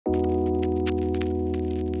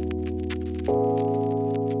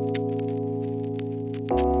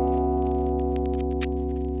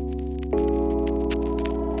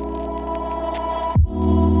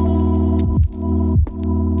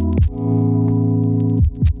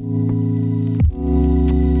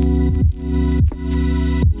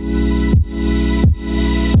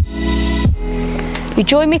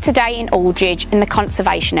Join me today in Aldridge in the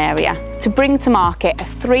conservation area to bring to market a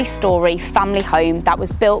 3-storey family home that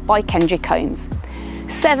was built by Kendrick Homes.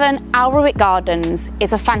 7 Alrewic Gardens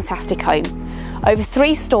is a fantastic home. Over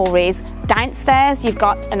 3 storeys, downstairs you've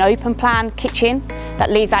got an open plan kitchen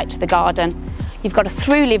that leads out to the garden. You've got a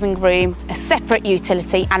through living room, a separate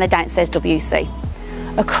utility and a downstairs WC.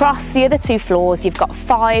 Across the other 2 floors you've got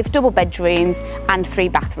 5 double bedrooms and 3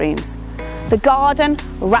 bathrooms. The garden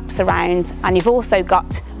wraps around and you've also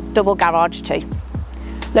got double garage too.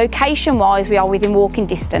 Location wise we are within walking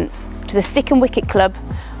distance to the Stick and Wicket Club,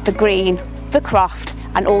 the Green, the Croft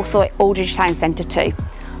and also Aldridge Town Centre too.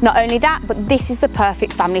 Not only that, but this is the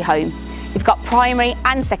perfect family home. You've got primary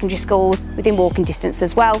and secondary schools within walking distance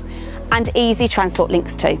as well and easy transport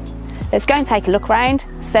links too. Let's go and take a look around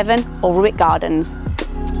 7 Alrewic Gardens.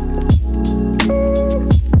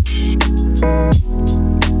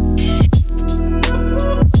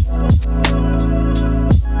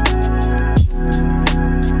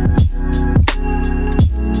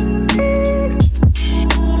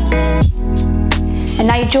 And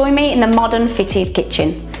now you join me in the modern fitted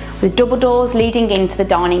kitchen with double doors leading into the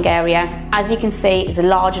dining area. As you can see, it's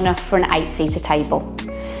large enough for an 8-seater table.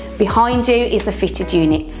 Behind you is the fitted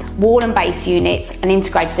units, wall and base units and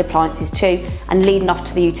integrated appliances too, and leading off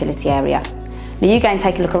to the utility area. Now you go and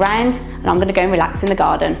take a look around and I'm going to go and relax in the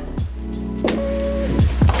garden.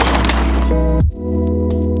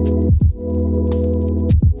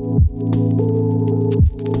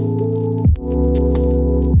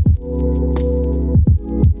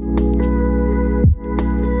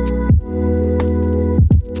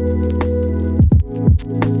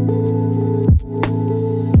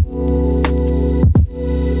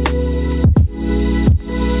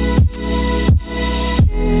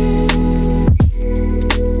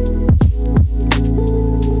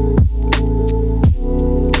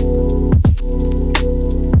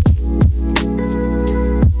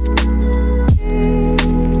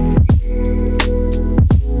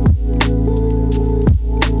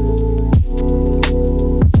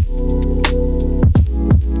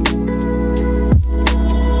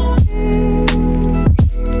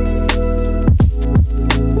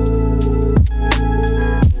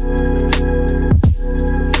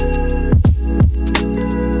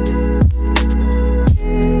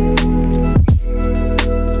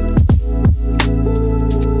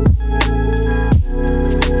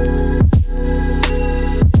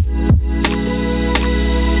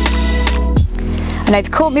 And they've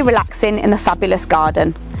caught me relaxing in the fabulous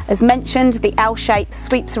garden. As mentioned, the L shape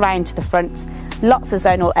sweeps around to the front, lots of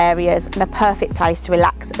zonal areas and a perfect place to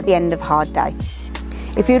relax at the end of a hard day.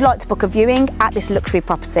 If you'd like to book a viewing at this luxury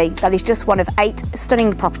property, that is just one of 8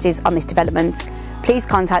 stunning properties on this development, please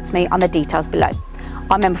contact me on the details below.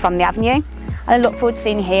 I'm Emma from the Avenue and I look forward to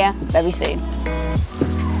seeing you here very soon.